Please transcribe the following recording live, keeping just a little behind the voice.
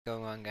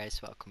Going on,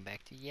 guys? Welcome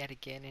back to yet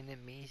again an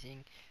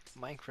amazing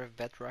Minecraft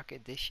Bedrock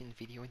edition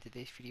video. In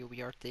today's video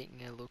we are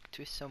taking a look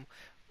to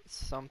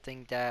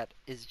something that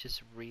is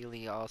just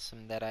really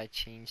awesome that I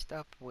changed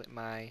up with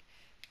my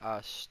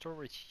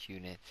storage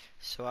unit.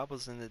 So I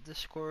was in the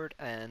Discord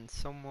and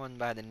someone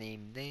by the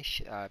name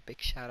Nish,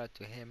 big shout out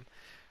to him,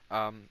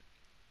 um,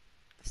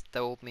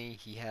 told me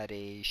he had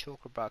a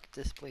Shulker box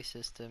display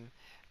system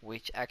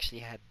which actually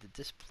had the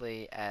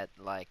display at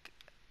like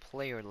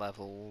player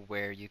level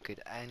where you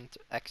could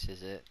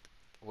access it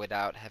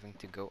without having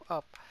to go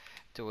up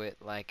to it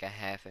like I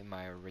have in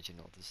my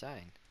original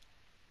design.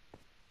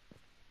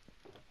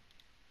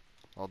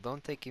 Well,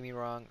 don't take me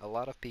wrong, a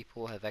lot of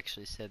people have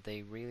actually said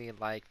they really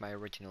like my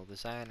original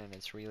design and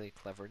it's really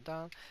clever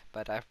done,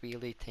 but I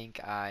really think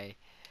I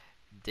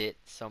did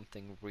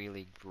something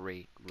really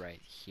great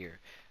right here.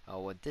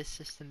 What this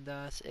system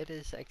does, it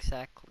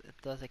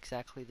does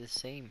exactly the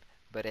same,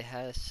 but it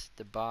has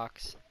the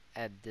box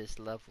at this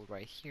level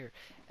right here.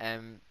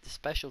 And the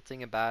special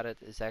thing about it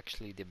is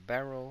actually the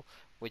barrel,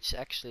 which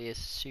actually is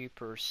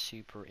super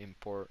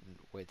important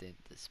within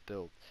this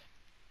build.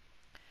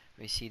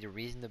 We see the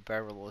reason the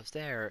barrel is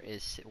there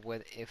is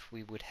what if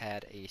we would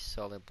had a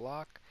solid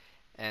block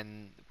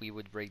and we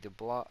would break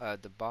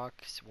the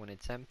box when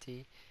it's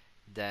empty,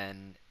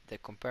 then the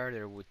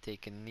comparator would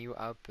take a new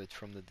output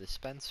from the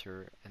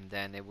dispenser and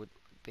then it would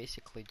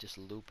basically just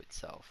loop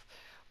itself,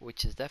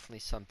 which is definitely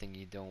something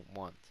you don't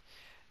want.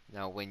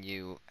 Now when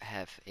you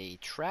have a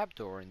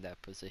trapdoor in that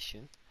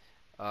position,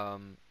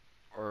 um,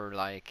 or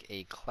like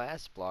a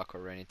class block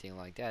or anything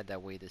like that,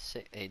 that way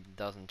it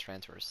doesn't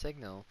transfer a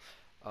signal,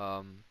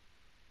 um,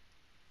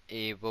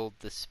 it will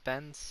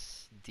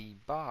dispense the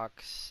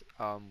box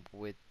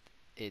with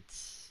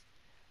its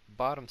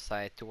bottom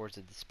side towards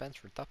the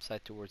dispenser, top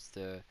side towards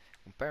the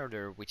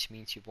comparator, which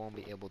means you won't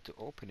be able to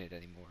open it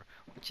anymore,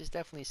 which is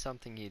definitely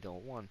something you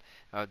don't want.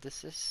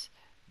 This is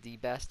the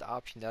best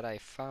option that I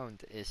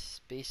found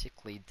is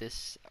basically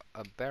this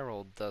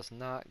barrel does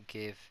not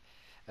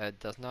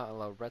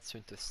allow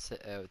redstone to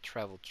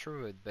travel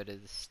through it, but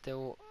it is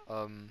still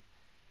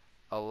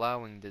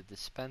allowing the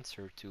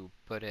dispenser to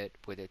put it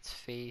with its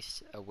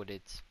face, with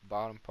its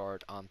bottom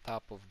part on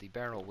top of the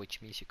barrel,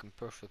 which means you can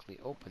perfectly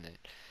open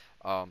it.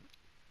 Um,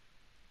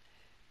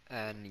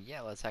 and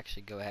yeah, let's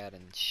actually go ahead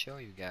and show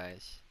you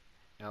guys.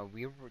 Now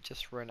we were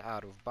just run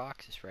out of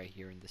boxes right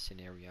here in this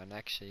scenario, and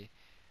actually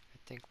I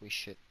think we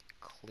should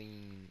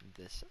clean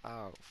this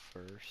out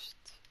first.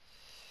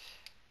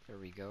 There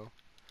we go.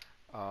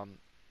 Um,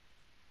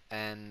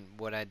 and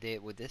what I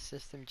did with this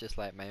system, just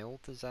like my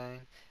old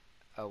design,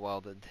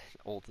 well, the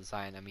old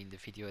design, I mean the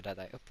video that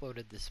I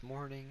uploaded this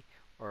morning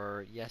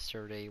or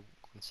yesterday,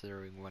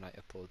 considering when I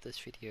upload this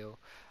video,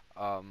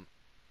 um,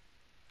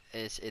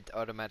 is it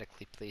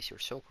automatically places your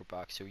shulker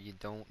box, so you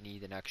don't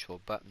need an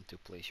actual button to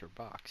place your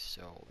box.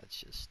 So let's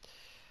just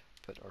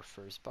put our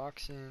first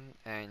box in,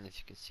 and as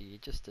you can see,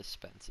 it just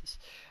dispenses.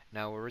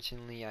 Now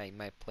originally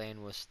my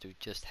plan was to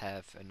just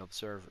have an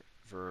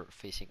observer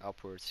facing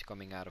upwards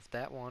coming out of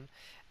that one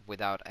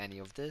without any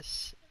of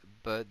this,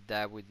 but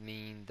that would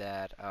mean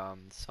that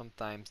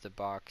sometimes the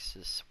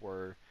boxes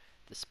were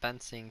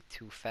dispensing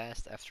too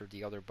fast after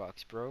the other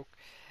box broke,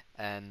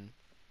 and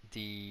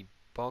the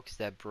box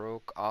that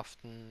broke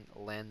often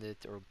landed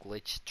or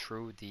glitched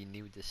through the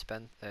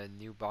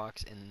new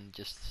box and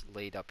just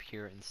laid up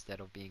here instead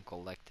of being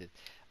collected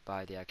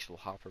by the actual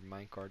hopper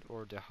minecart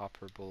or the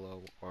hopper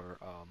below or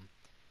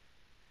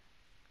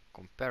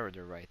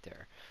comparator right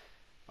there.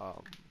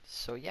 Um,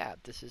 so yeah,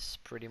 this is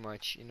pretty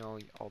much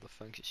all the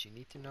functions you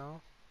need to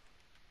know.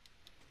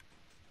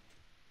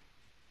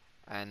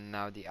 And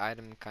now the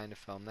item kind of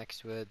fell next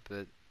to it,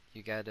 but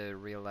you gotta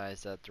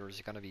realize that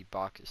there's gonna be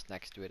boxes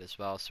next to it as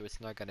well, so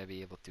it's not gonna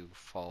be able to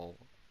fall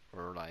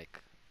or like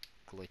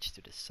glitch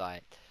to the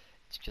side.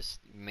 It's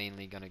just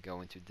mainly gonna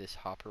go into this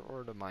hopper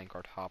or the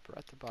minecart hopper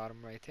at the bottom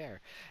right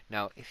there.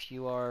 Now if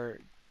you are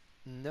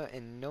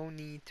no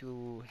need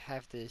to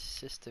have this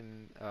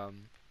system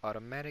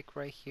automatic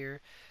right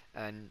here,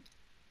 and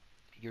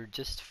you're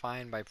just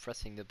fine by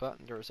pressing the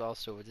button. There's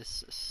also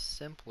this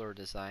simpler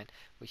design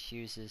which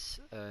uses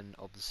an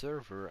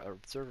observer. An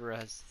observer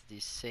has the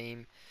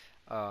same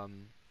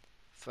um,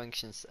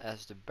 functions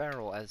as the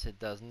barrel, as it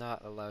does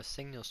not allow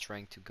signal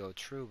strength to go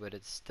through, but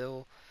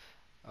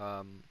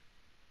um,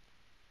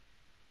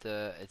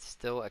 it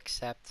still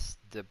accepts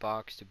the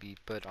box to be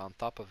put on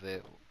top of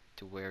it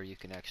to where you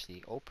can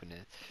actually open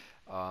it.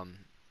 Um,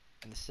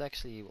 and this is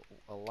actually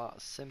a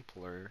lot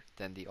simpler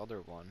than the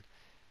other one.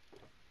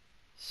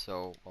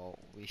 So, well,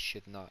 we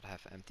should not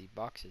have empty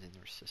boxes in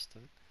our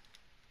system.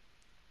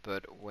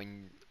 But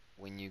when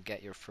you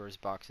get your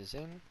first boxes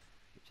in,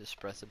 you just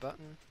press a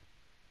button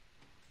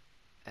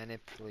and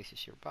it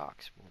releases your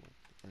box.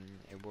 And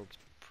it works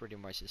pretty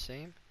much the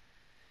same.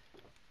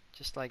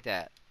 Just like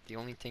that. The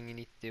only thing you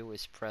need to do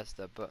is press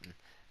that button.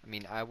 I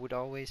mean, I would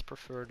always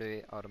prefer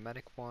the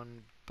automatic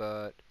one,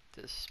 but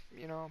this,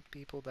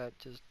 people that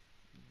just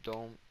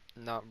don't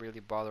not really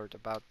bothered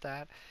about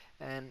that.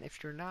 And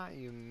if you're not,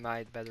 you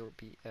might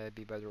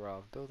be better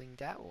off building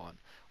that one.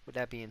 With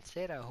that being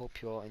said, I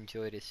hope you all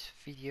enjoyed this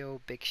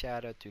video. Big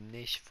shout out to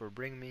Nish for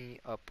bringing me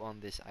up on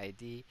this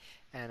ID,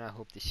 and I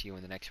hope to see you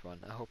in the next one.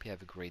 I hope you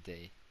have a great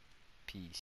day. Peace.